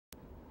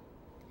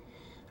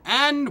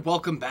And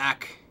welcome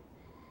back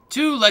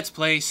to Let's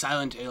Play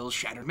Silent Hill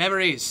Shattered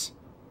Memories.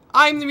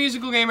 I'm the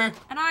Musical Gamer.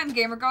 And I'm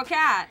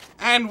GamerGirlKat.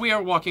 And we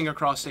are walking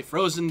across a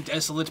frozen,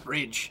 desolate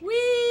bridge.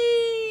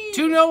 Whee!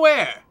 To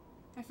nowhere.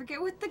 I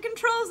forget what the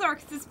controls are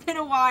because it's been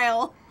a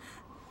while.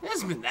 It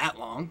hasn't been that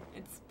long.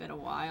 It's been a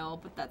while,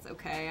 but that's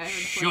okay. I haven't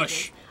Shush. played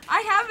this.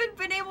 I haven't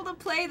been able to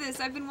play this.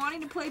 I've been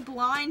wanting to play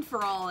blind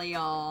for all of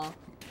y'all.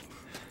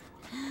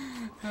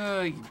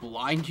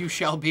 Blind you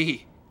shall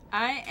be.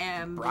 I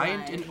am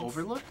Bryant blind. and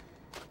Overlook?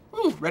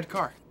 Ooh, red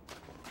car.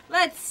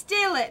 Let's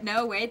steal it.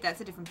 No, wait,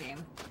 that's a different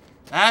game.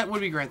 That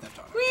would be Grand Theft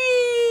Auto.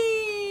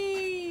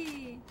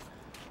 Whee!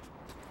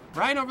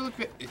 Bryant Overlook,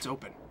 it's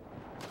open.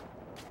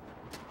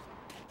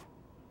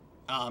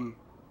 What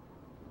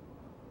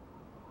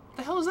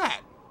the hell is that?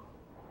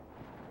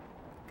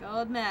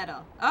 Gold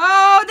medal.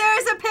 Oh,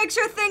 there's a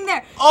picture thing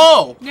there.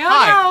 Oh, No,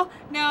 hi.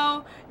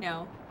 no.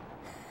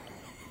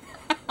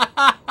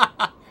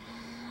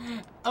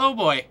 Oh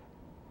boy.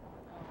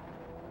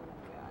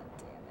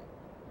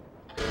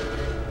 God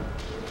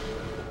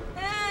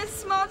damn it.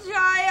 Small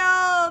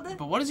child.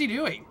 But what is he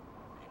doing?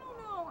 I don't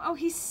know. Oh,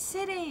 he's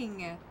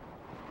sitting.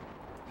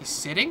 He's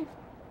sitting?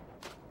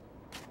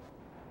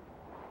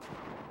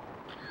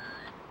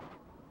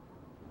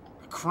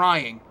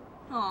 Crying.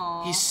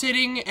 Aww. He's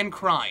sitting and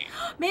crying.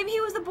 Maybe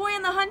he was the boy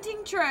on the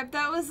hunting trip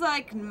that was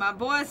like, my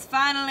boy's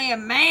finally a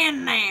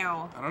man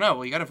now. I don't know.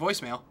 Well, you got a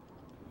voicemail.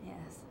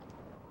 Yes.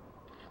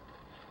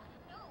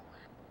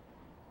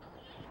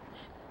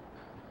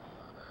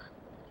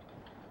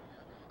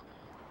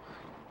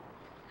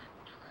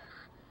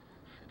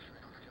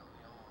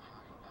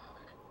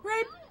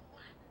 Rape.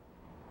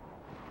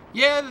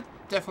 Yeah,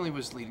 that definitely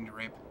was leading to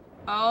rape.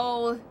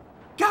 Oh,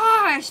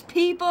 gosh,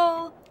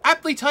 people.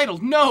 Aptly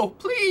titled, no,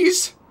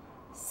 please!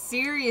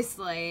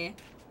 Seriously.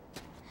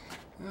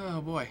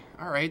 Oh boy.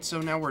 Alright, so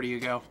now where do you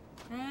go?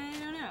 I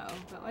don't know,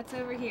 but what's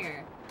over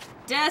here?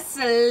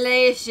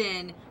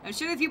 Desolation. I'm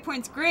sure the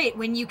viewpoint's great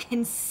when you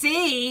can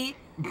see.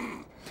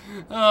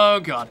 Oh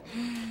god.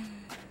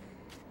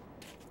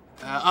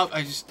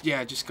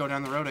 Just go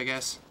down the road, I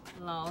guess.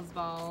 Lols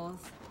balls.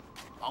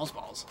 Balls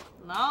balls.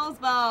 Lols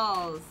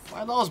balls.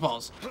 Why balls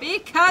balls?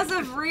 Because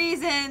of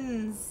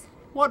reasons.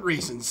 What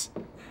reasons?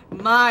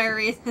 My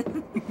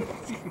reasons.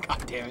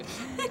 God damn it.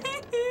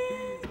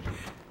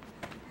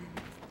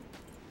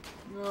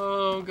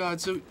 Oh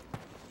god, so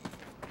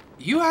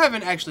you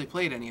haven't actually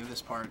played any of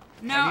this part.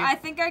 No, have you? I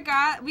think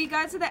we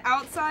got to the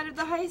outside of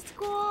the high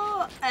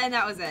school, and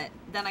that was it.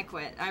 Then I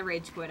quit. I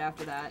rage quit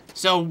after that.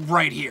 So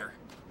right here.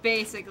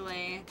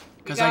 Basically.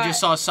 Because I just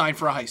saw a sign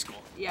for a high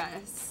school.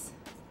 Yes.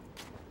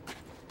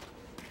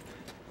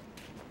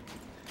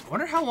 I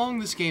wonder how long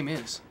this game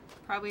is.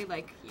 Probably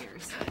like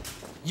years.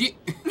 Yeah.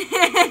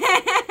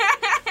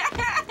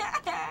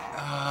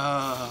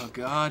 Oh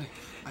god.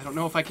 I don't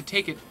know if I could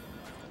take it.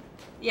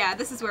 Yeah,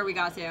 this is where we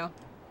got to.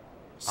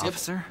 Sip.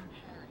 Officer?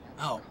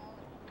 Oh.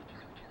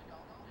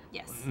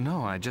 Yes.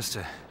 No, I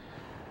don't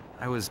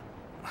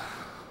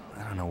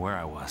know where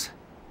I was.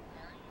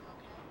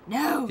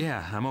 No.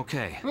 Yeah, I'm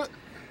okay.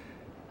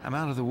 I'm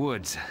out of the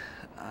woods.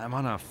 I'm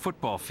on a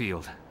football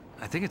field.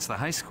 I think it's the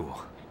high school.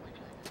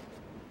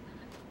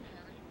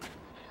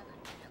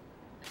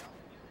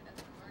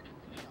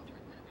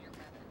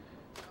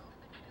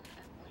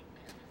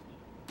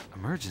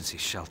 Emergency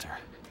shelter.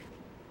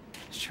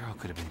 Cheryl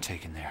could have been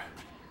taken there.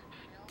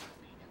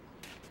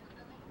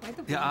 Why'd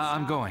the Yeah, wind I'm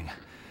stop? going.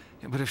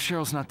 Yeah, but if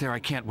Cheryl's not there, I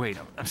can't wait.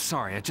 I'm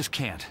sorry, I just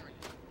can't.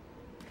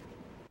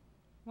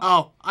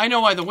 Oh, I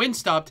know why the wind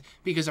stopped.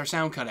 Because our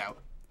sound cut out.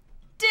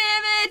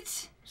 Damn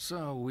it!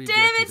 So we Damn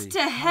get it to the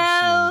to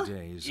hell. halcyon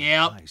days of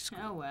Yep. high school.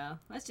 Oh well,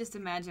 let's just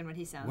imagine what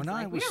he sounds When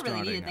I like. We was don't really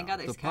need to starting think out,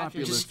 other the captions.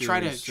 popular Just try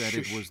to theory said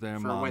it shush was their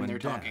for mom when and they're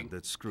dad talking.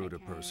 that screwed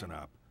Okay. a person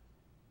up.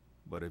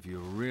 But if you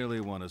really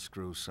want to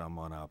screw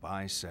someone up,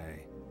 I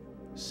say,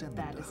 send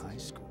them That to is- high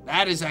school.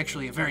 That is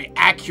actually a very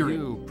accurate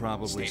You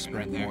probably statement spend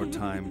right there. more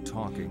time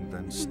talking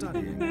than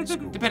studying at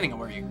school. Depending on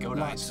where you go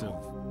to high Lots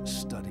school. of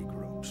study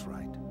groups, right?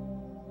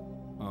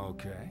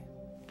 Okay,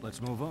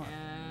 let's move on.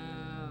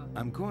 Oh,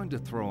 I'm going to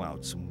throw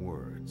out some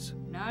words.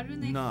 not when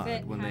they Not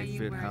fit when how they you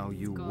fit were how in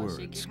you school. were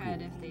Shake at your head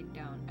school. if they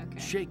don't. Okay.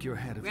 Shake your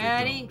head if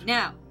Ready? they don't.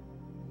 Now.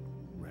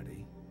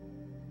 Ready?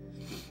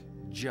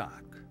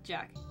 Jock.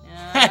 Jack.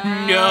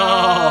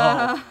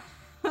 No.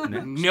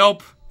 Next.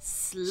 Nope.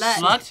 Slut.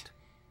 Slut?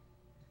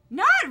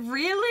 Not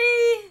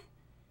really.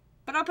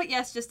 But I'll put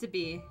yes just to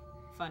be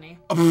funny.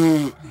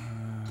 Damn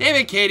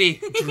it, Katie.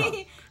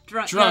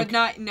 Drunk. Drunk.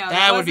 No,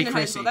 That would wasn't be in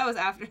high school. Chrissy. That was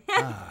after.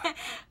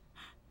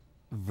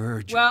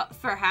 Virgin. Well,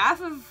 for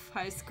half of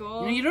high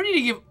school. You don't need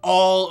to give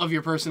all of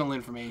your personal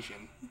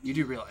information. You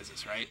do realize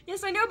this, right?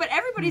 Yes, I know, but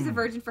everybody's a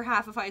virgin for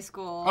half of high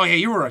school. Oh yeah,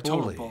 you were a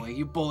total Bully. bully.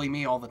 You bully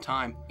me all the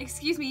time.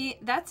 Excuse me,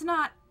 that's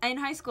not in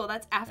high school.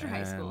 That's after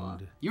high school.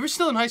 And You were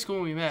still in high school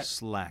when we met.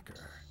 slacker.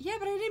 Yeah,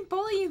 but I didn't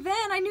bully you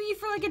then. I knew you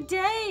for like a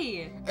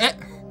day. Eh,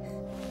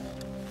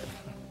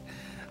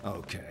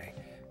 Okay.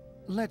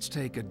 Let's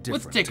take a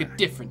different let's take a tack.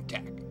 different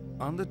tack.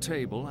 On the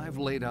table, I've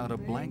laid out a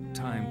blank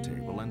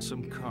timetable and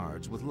some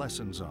cards with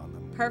lessons on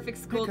them. Perfect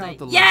school Pick day. out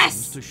the Yes!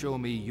 lessons to show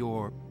me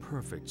your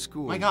perfect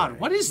school My God, day.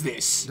 what is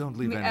this? Don't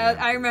leave any I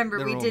empty. remember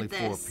there we are did only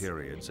this. 4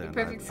 periods, Your and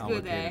perfect I've school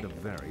allocated day. a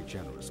very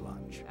generous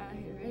lunch.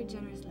 Very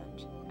generous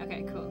lunch.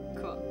 Okay, cool.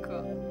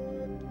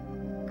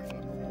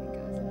 Creative writing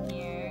goes in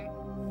here.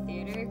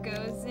 Theater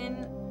goes in.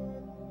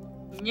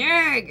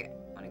 Nerg! I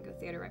want to go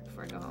theater right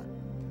before I go home.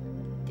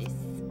 This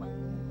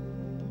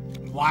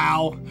one.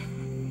 Wow.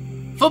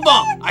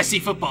 Football! I see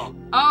football.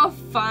 Oh,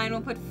 fine.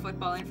 We'll put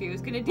football in for you. I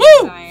was gonna do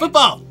Woo! science.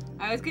 Football!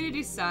 I was gonna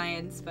do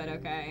science, but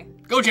okay.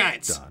 Go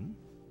Giants! Done.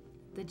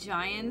 The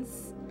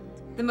Giants,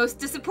 the most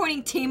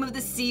disappointing team of the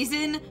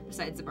season,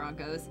 besides the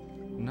Broncos.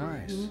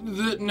 Nice.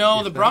 The If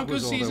that Broncos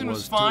was all there season was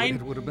was to it, fine.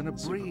 it would have been a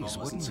Super Bowl breeze,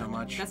 wasn't wouldn't so it?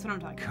 much. That's what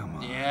I'm talking Come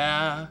on.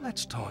 Yeah.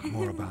 Let's talk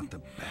more about the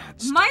bad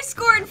stuff. My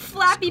score in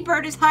Flappy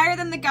Bird is higher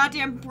than the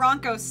goddamn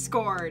Broncos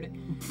scored.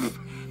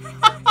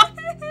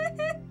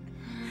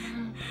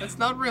 That's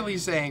not really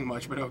saying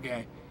much, but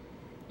okay.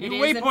 It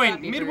New is in waypoint,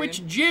 Flappy Midwich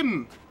Bird.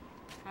 Gym.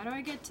 How do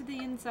I get to the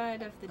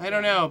inside of the I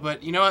don't know,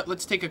 but you know what?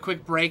 Let's take a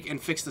quick break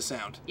and fix the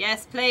sound.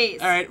 Yes, please.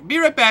 All right, be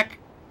right back.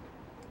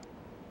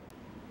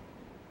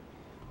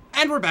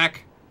 And we're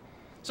back.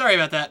 Sorry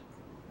about that.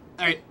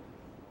 All right,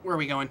 where are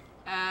we going?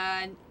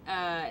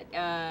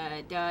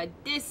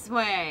 This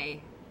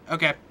way.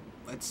 Okay,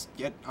 let's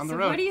get on the So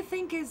road. what do you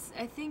think is,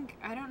 I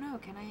don't know,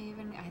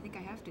 I think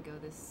I have to go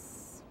this.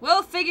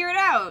 We'll figure it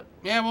out.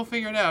 Yeah, we'll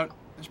figure it out.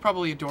 There's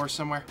probably a door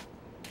somewhere.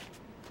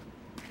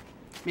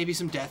 Maybe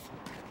some death.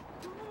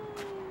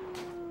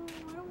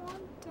 I don't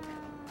want,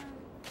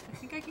 I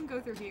think I can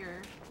go through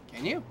here.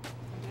 Can you?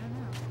 I don't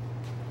know.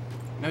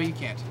 No, you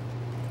can't.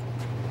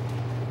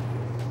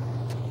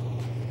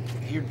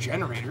 I hear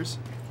generators.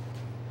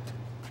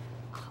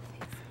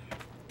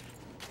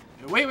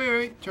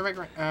 Wait. Turn back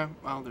around.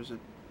 Well, there's a...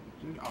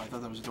 Oh, I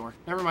thought that was a door.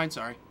 Never mind,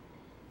 sorry.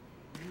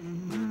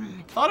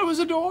 Thought it was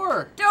a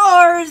door.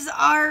 Doors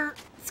are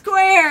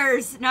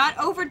squares, not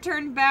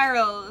overturned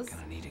barrels.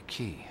 Gonna need a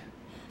key.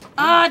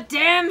 Ah,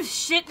 damn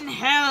shit in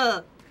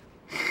hell.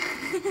 I'm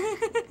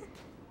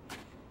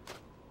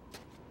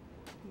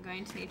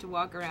going to need to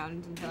walk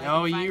around until I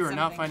No, can find you are not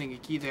something. finding a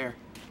key there.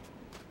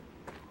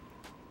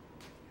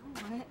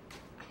 What?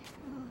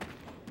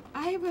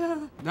 I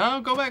will.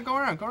 No, go back, go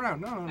around.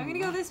 No. I'm gonna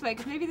go this way,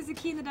 because maybe there's a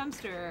key in the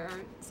dumpster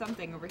or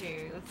something over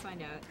here. Let's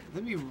find out.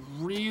 That'd be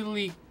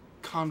really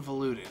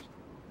convoluted.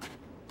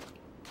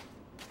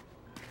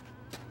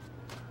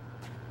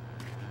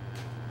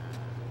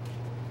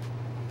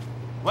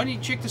 Why don't you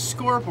check the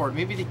scoreboard?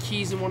 Maybe the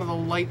key's in one of the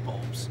light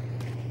bulbs.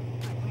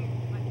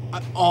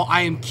 Oh,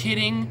 I am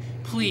kidding.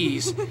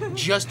 Please,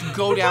 just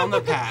go down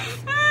the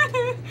path.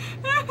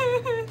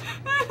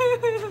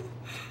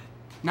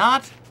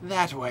 Not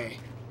that way.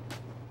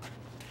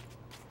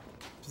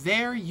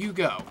 There you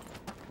go.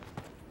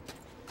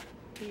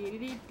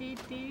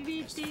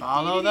 Just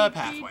follow the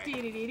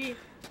pathway.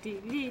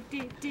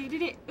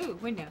 Ooh,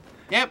 window.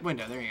 Yep,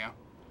 window. There you go.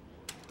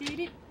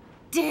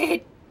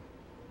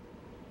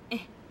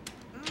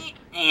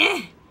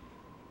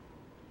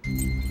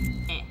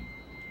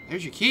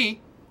 There's your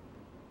key.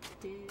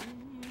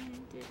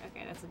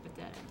 Okay, that's a bit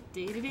dead.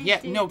 Yeah,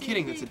 no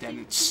kidding, that's a dead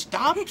end.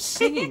 Stop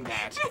singing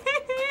that.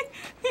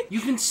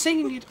 You've been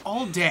singing it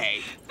all day.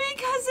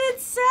 Because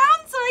it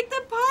sounds like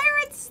the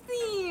Pirates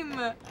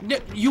theme. No,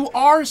 you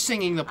are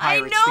singing the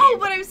Pirates I know, theme.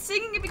 but I'm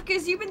singing it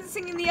because you've been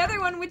singing the other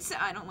one, which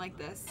I don't like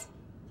this.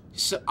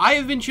 So I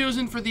have been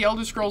chosen for the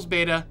Elder Scrolls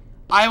beta.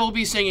 I will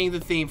be singing the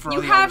theme for You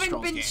the Elder haven't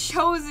Scrolls been games.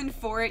 chosen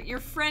for it. Your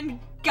friend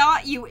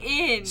got you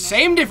in.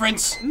 Same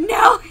difference.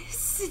 No,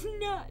 it's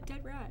not.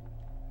 Dead rat.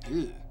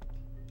 Ugh.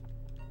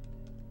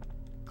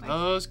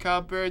 Close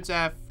cupboards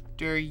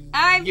after use.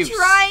 I'm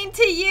trying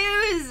to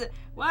use.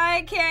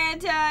 Why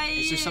can't I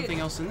Is there use? something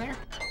else in there?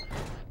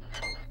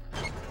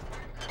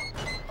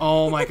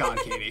 Oh my God,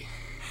 Katie.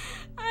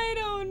 I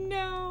don't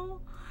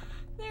know.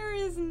 There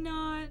is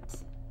not.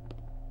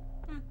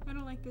 I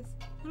don't like this.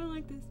 I don't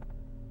like this.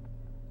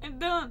 I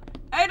don't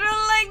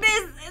like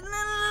this.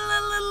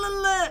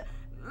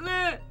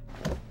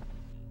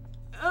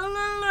 I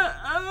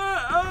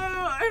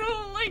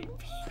don't like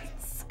being in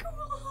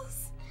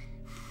schools.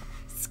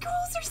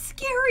 Schools are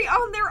scary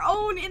on their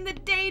own in the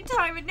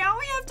daytime, and now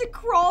we have to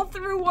crawl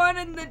through one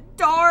in the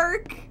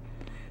dark.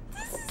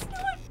 This is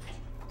not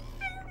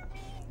fair to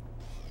me.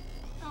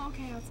 Oh,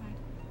 okay, outside.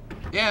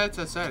 Yeah, that's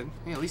outside.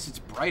 Hey, at least it's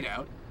bright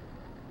out.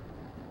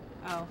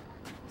 Oh,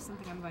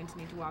 something I'm going to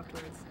need to walk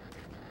towards.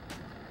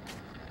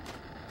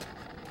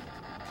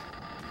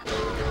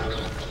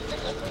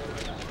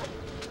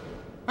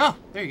 Oh,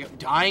 there you go.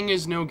 Dying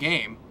is no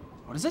game.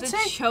 What does that The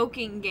say?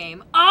 choking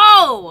game.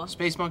 Oh!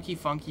 Space Monkey,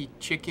 Funky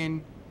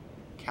Chicken,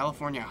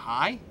 California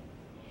High?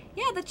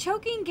 Yeah, the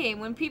choking game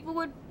when people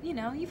would, you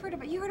know, you heard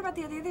about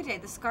the other day,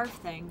 the scarf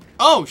thing.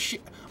 Oh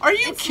shit! Are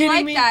you It's kidding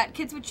like me? that.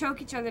 Kids would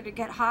choke each other to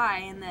get high,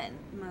 and then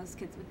most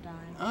kids would die.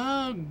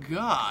 Oh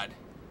God!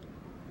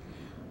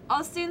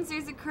 All students,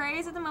 there's a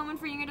craze at the moment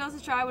for young adults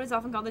to try what is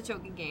often called the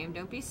choking game.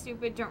 Don't be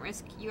stupid, don't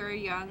risk your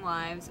young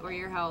lives or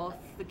your health.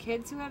 The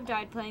kids who have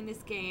died playing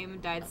this game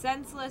died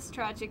senseless,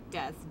 tragic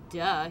deaths.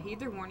 Duh.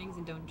 Heed their warnings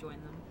and don't join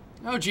them.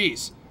 Oh,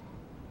 jeez.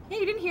 Yeah,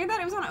 you didn't hear that?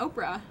 It was on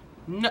Oprah.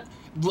 No,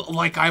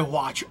 like I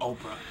watch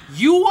Oprah.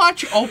 You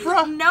watch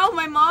Oprah? No,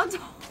 my mom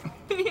told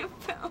me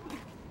about it.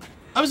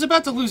 I was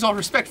about to lose all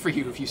respect for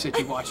you if you said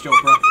you watched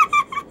Oprah.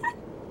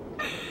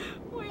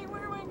 Wait,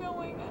 where am I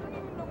going? I don't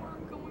even know where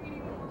I'm going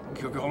anymore.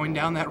 You're going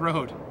down that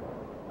road.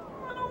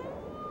 I don't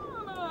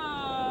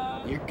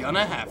wanna. You're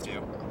gonna have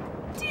to.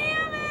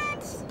 Damn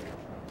it!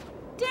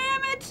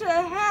 Damn it to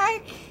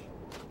heck!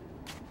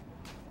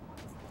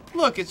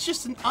 Look, it's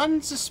just an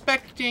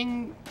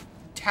unsuspecting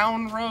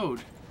town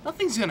road.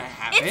 Nothing's gonna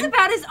happen. It's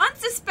about as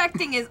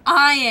unsuspecting as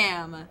I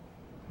am.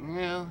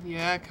 Well,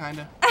 yeah,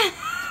 kinda.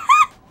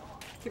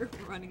 You're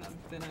running on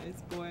thin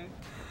ice, boy.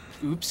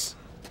 Oops.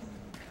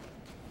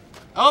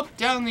 Oh,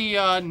 down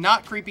the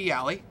not creepy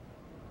alley.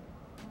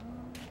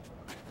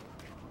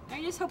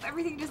 I just hope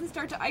everything doesn't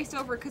start to ice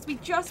over because we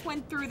just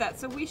went through that,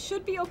 so we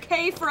should be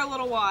okay for a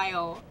little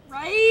while,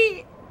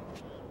 right?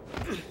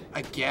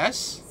 I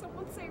guess.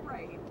 Someone say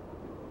right.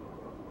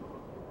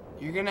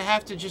 You're gonna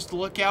have to just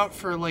look out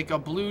for like a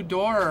blue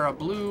door or a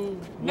blue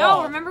wall.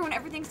 No, remember when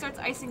everything starts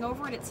icing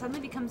over and it suddenly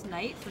becomes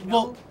night for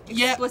no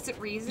explicit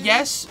reason?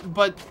 Yes,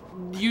 but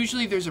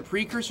usually there's a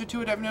precursor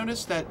to it, I've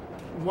noticed, that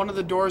one of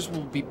the doors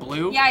will be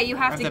blue. Yeah, you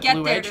have to that get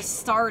blue there edge. to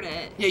start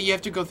it. Yeah, you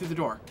have to go through the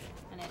door.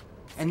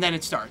 And then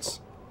it starts.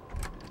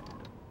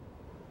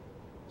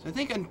 So I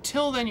think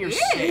until then you're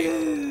safe.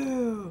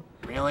 Ew.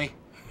 Really?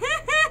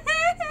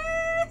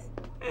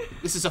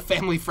 This is a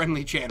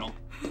family-friendly channel.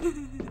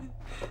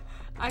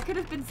 I could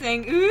have been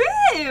saying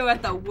ooh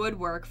at the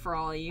woodwork for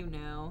all you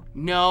know.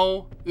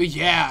 No.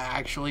 Yeah,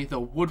 actually, the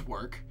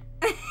woodwork.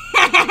 What's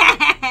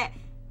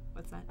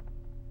that?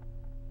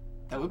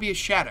 That would be a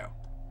shadow.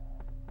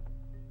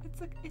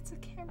 It's a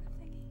camera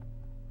thingy.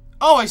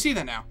 Oh, I see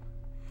that now.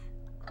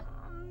 Oh,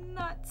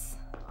 nuts.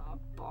 Oh,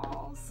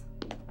 balls.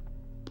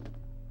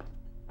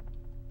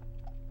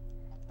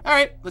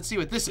 Alright, let's see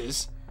what this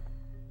is.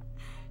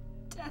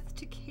 Death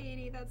to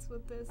Katie, that's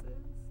what this is.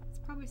 It's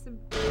probably some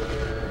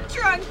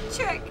drunk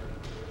chick.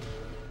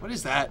 What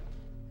is that?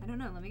 I don't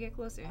know, let me get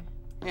closer.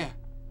 Yeah.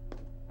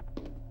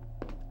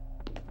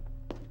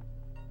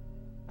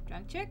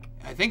 Drunk chick?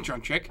 I think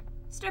drunk chick.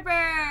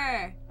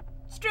 Stripper!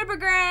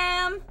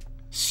 Strippergram!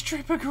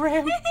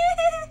 Strippergram!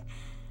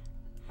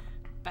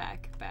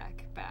 Back.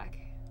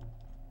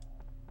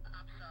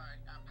 I'm sorry.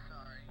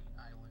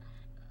 I was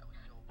so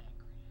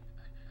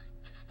angry.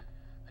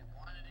 I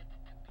wanted it to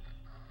be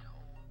so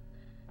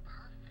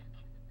perfect,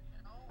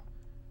 you know?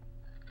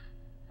 I can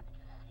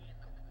see in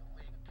the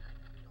way you kind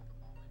of feel the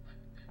moment.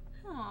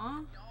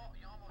 Aww.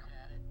 You almost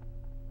had it.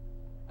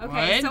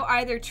 Okay, What? so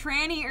either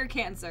tranny or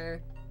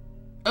cancer.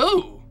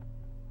 Ooh.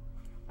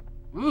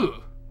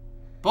 Ooh.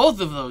 Both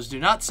of those do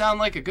not sound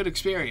like a good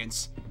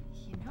experience.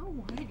 You know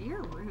what?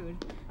 You're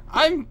rude.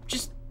 I'm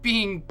just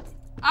being...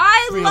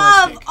 I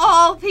realistic. love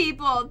all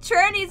people.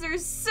 Trannies are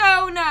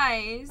so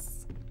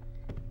nice.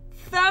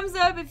 Thumbs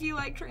up if you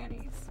like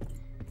trannies.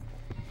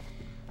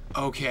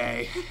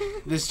 Okay.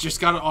 This just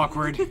got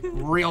awkward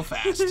real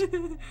fast.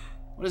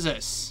 What is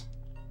this?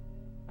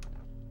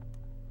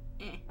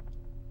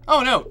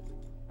 Oh, no.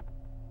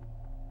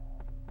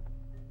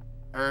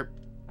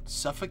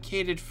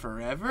 Suffocated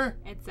forever?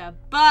 It's a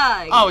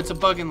bug. Oh, it's a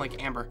bug in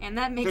like amber. And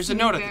that makes There's a me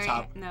note at the very-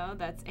 top. No,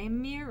 that's a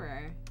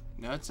mirror.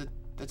 No, that's a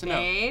note.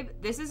 Babe,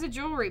 this is a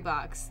jewelry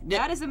box. Yeah.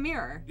 That is a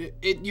mirror.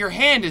 Your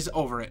hand is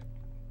over it.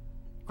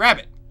 Grab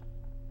it.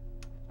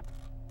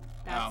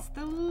 That's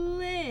the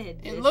lid.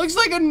 It looks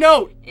like a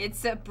note.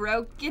 It's a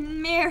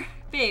broken mirror.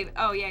 Babe,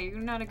 oh yeah, you're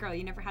not a girl.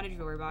 You never had a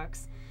jewelry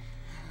box.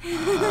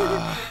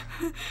 I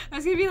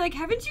was gonna be like,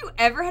 haven't you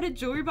ever had a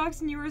jewelry box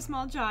when you were a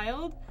small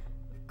child?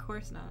 Of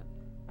course not.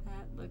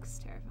 That looks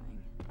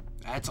terrifying.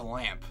 That's a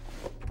lamp.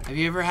 Have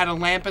you ever had a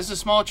lamp as a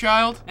small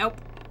child?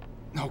 Nope.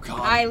 Oh, God.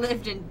 I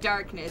lived in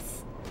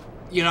darkness.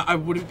 You know, I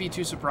wouldn't be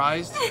too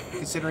surprised,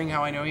 considering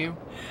how I know you.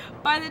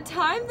 By the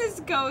time this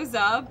goes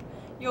up,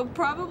 you'll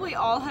probably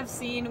all have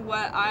seen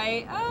what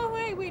I... Oh,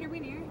 wait, are we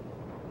near?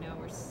 No,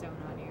 we're so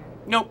not near.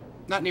 Nope,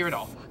 not near at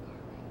all.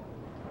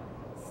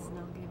 This is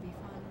not gonna be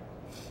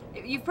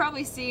fun. You've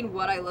probably seen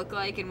what I look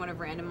like in one of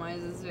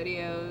Randomized's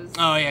videos.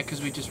 Oh, yeah,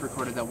 because we just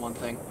recorded that one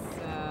thing.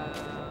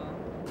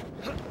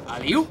 So...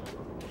 Adieu?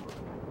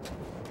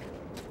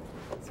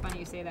 It's funny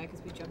you say that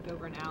because we jumped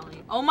over an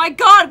alley. Oh my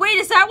god, wait,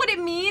 is that what it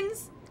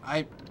means?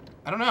 I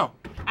don't know.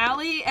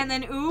 Alley and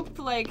then oop,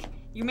 like,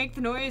 you make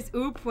the noise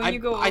oop when you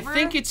go over? I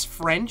think it's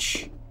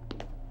French.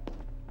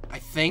 I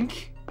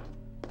think.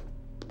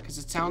 Because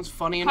it sounds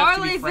funny enough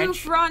to be Parlez-vous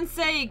French.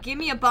 français? Give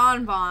me a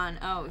bonbon.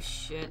 Oh,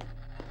 shit.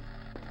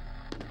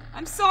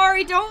 I'm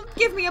sorry, don't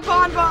give me a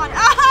bonbon.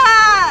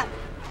 Ah!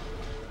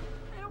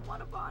 I don't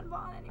want a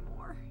bonbon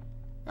anymore.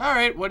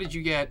 Alright, what did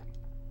you get?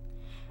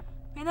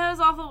 Man, that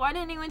was awful. Why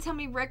didn't anyone tell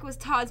me Rick was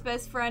Todd's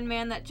best friend,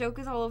 man? That joke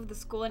is all over the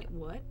school and-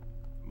 What?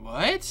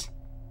 What?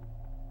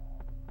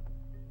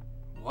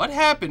 What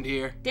happened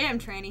here? Damn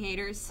tranny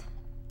haters.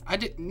 I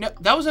did no.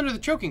 That was under the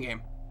choking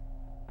game.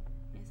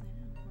 Yes,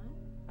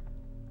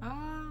 I know.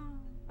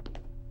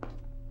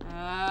 What?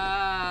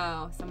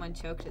 Oh, someone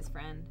choked his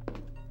friend.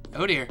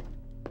 Oh dear.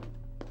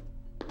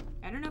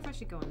 I don't know if I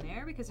should go in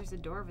there because there's a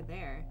door over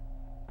there.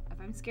 If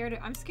I'm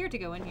scared to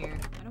go in here.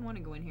 I don't want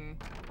to go in here.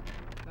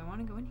 Do I want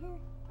to go in here?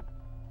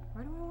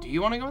 Where do I want? Do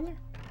you want to go in there?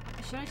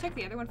 Should I check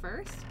the other one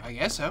first? I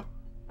guess so.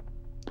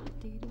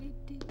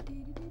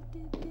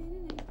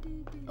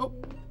 Oh,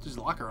 there's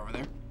a locker over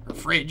there. Or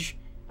fridge.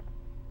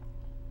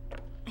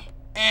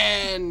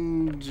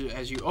 And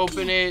as you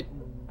open it,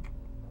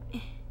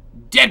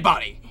 dead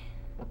body.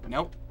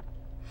 Nope.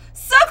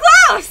 So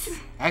close!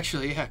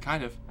 Actually, yeah,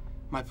 kind of.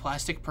 My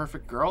plastic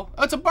perfect girl.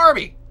 Oh, it's a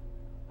Barbie.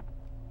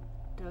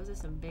 Those are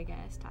some big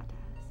ass tatas.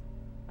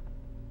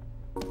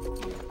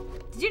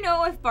 Did you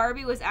know if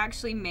Barbie was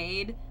actually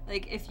made,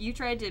 like if you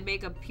tried to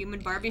make a human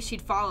Barbie,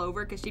 she'd fall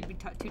over because she'd be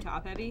too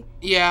top heavy?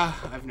 Yeah,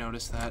 I've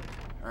noticed that.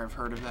 Or I've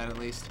heard of that at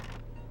least.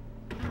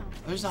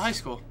 There's the high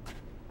school.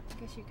 I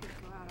guess you could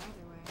go out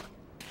either way.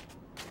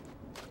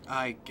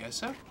 I guess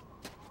so.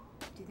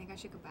 Do you think I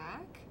should go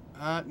back?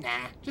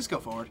 Nah. Just go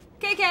forward.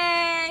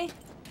 KK!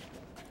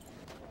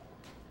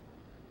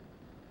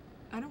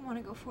 I don't want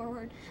to go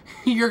forward.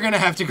 You're gonna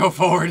have to go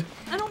forward.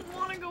 I don't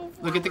want to go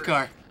forward. Look at the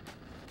car.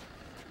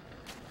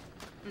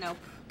 Nope.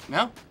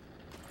 No?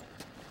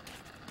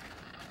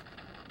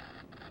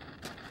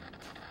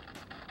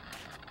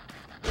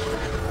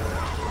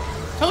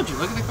 Told you,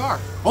 look at the car.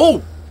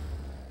 Oh!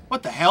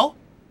 What the hell?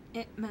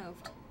 It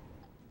moved.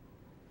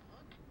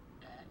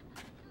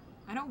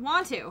 I don't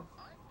want to.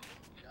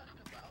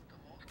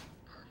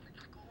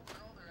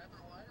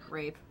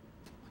 Rape.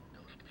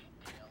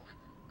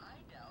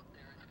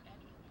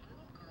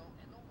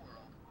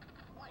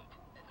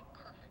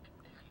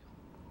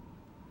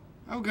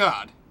 Oh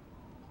god.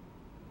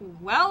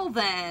 Well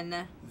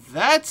then.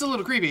 That's a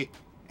little creepy.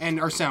 And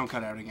our sound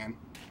cut out again,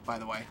 by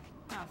the way.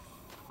 Oh,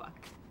 fuck.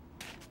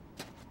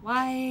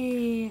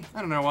 Why? I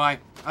don't know why.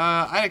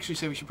 I'd actually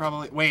say we should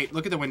probably... Wait,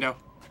 look at the window.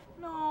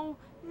 No.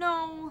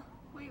 No.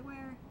 Wait,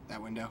 where?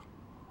 That window.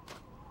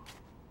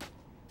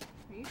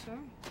 Are you sure?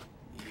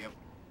 Yep.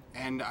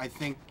 And I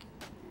think...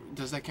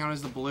 Does that count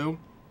as the blue?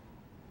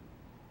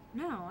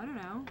 No, I don't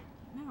know.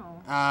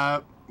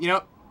 No. You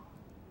know...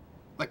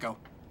 Let go.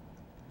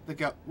 Let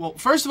go. Well,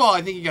 first of all,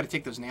 I think you gotta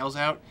take those nails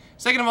out.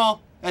 Second of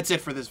all, that's it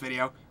for this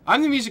video.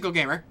 I'm the Musical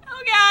Gamer.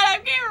 Oh god,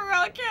 I'm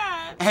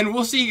GamerGirlKat! And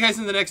we'll see you guys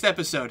in the next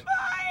episode.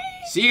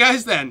 Bye! See you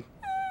guys then.